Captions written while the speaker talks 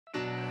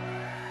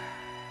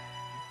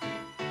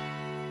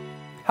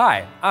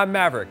Hi, I'm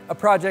Maverick, a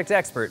project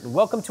expert, and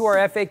welcome to our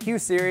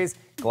FAQ series,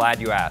 Glad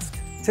You Asked.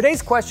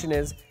 Today's question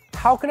is,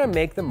 how can I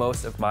make the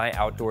most of my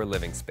outdoor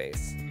living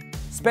space?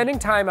 Spending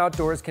time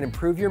outdoors can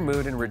improve your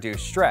mood and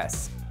reduce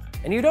stress,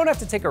 and you don't have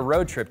to take a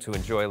road trip to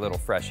enjoy a little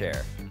fresh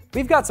air.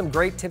 We've got some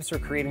great tips for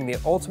creating the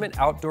ultimate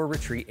outdoor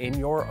retreat in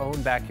your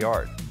own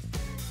backyard.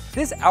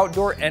 This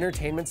outdoor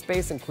entertainment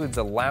space includes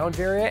a lounge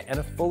area and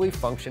a fully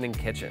functioning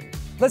kitchen.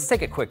 Let's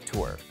take a quick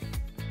tour.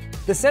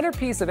 The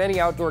centerpiece of any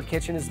outdoor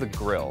kitchen is the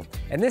grill,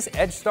 and this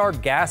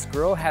EdgeStar gas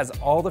grill has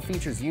all the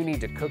features you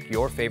need to cook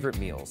your favorite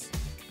meals.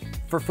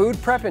 For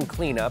food prep and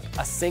cleanup,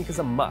 a sink is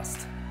a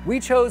must. We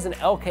chose an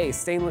LK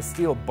stainless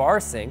steel bar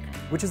sink,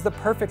 which is the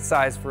perfect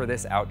size for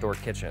this outdoor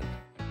kitchen.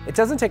 It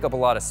doesn't take up a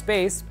lot of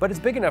space, but it's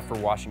big enough for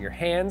washing your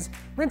hands,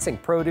 rinsing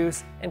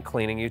produce, and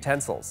cleaning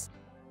utensils.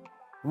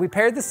 We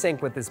paired the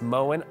sink with this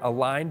Moen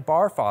Align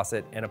bar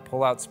faucet and a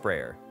pull-out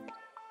sprayer.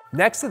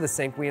 Next to the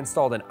sink, we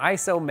installed an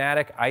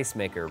Ice-O-Matic ice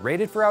maker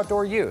rated for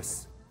outdoor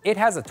use. It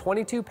has a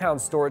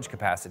 22-pound storage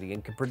capacity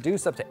and can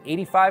produce up to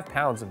 85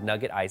 pounds of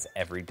nugget ice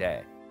every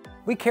day.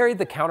 We carried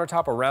the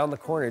countertop around the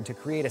corner to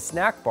create a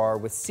snack bar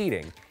with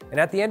seating, and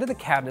at the end of the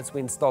cabinets,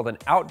 we installed an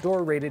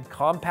outdoor-rated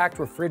compact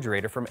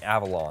refrigerator from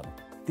Avalon.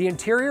 The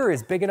interior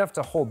is big enough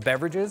to hold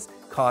beverages,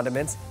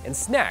 condiments, and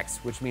snacks,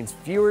 which means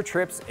fewer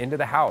trips into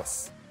the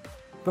house.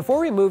 Before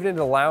we moved into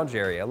the lounge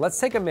area, let's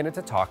take a minute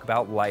to talk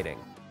about lighting.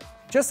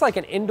 Just like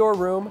an indoor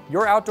room,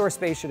 your outdoor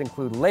space should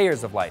include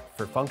layers of light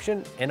for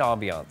function and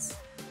ambiance.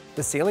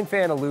 The ceiling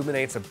fan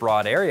illuminates a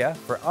broad area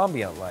for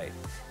ambient light.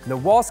 And the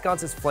wall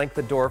sconces flank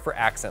the door for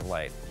accent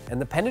light, and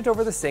the pendant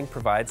over the sink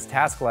provides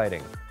task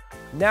lighting.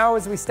 Now,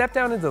 as we step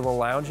down into the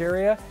lounge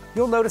area,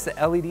 you'll notice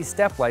the LED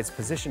step lights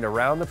positioned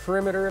around the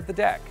perimeter of the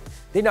deck.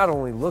 They not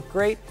only look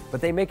great,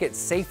 but they make it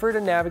safer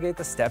to navigate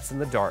the steps in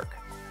the dark.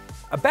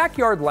 A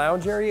backyard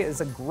lounge area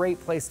is a great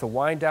place to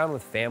wind down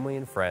with family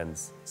and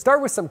friends.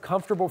 Start with some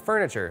comfortable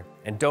furniture,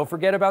 and don't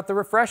forget about the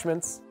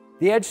refreshments.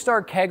 The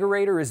EdgeStar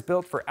Kegerator is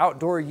built for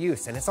outdoor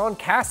use, and it's on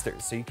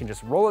casters, so you can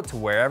just roll it to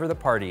wherever the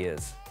party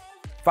is.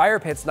 Fire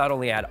pits not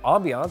only add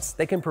ambiance,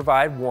 they can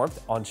provide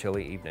warmth on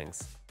chilly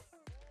evenings.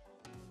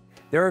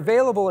 They're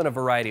available in a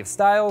variety of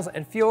styles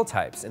and fuel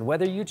types, and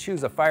whether you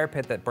choose a fire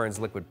pit that burns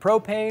liquid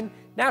propane,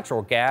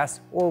 natural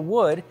gas, or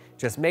wood,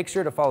 just make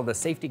sure to follow the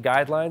safety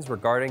guidelines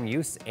regarding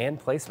use and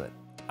placement.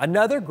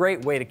 Another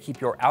great way to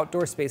keep your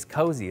outdoor space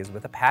cozy is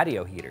with a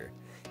patio heater.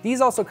 These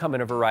also come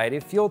in a variety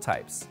of fuel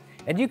types,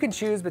 and you can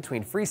choose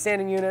between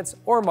freestanding units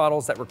or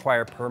models that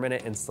require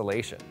permanent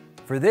installation.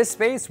 For this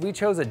space, we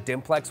chose a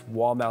Dimplex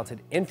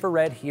wall-mounted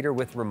infrared heater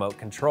with remote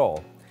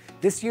control.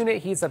 This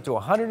unit heats up to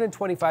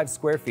 125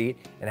 square feet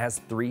and has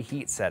 3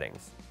 heat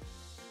settings.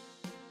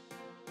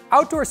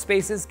 Outdoor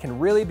spaces can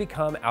really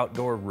become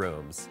outdoor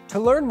rooms. To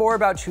learn more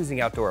about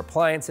choosing outdoor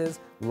appliances,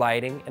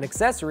 lighting, and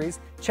accessories,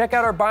 check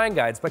out our buying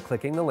guides by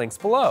clicking the links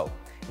below.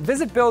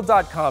 Visit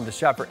build.com to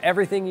shop for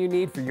everything you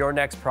need for your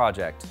next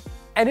project.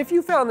 And if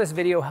you found this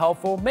video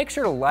helpful, make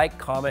sure to like,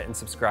 comment, and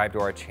subscribe to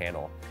our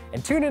channel.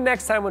 And tune in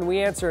next time when we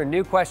answer a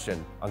new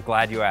question on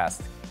Glad You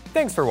Asked.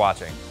 Thanks for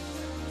watching.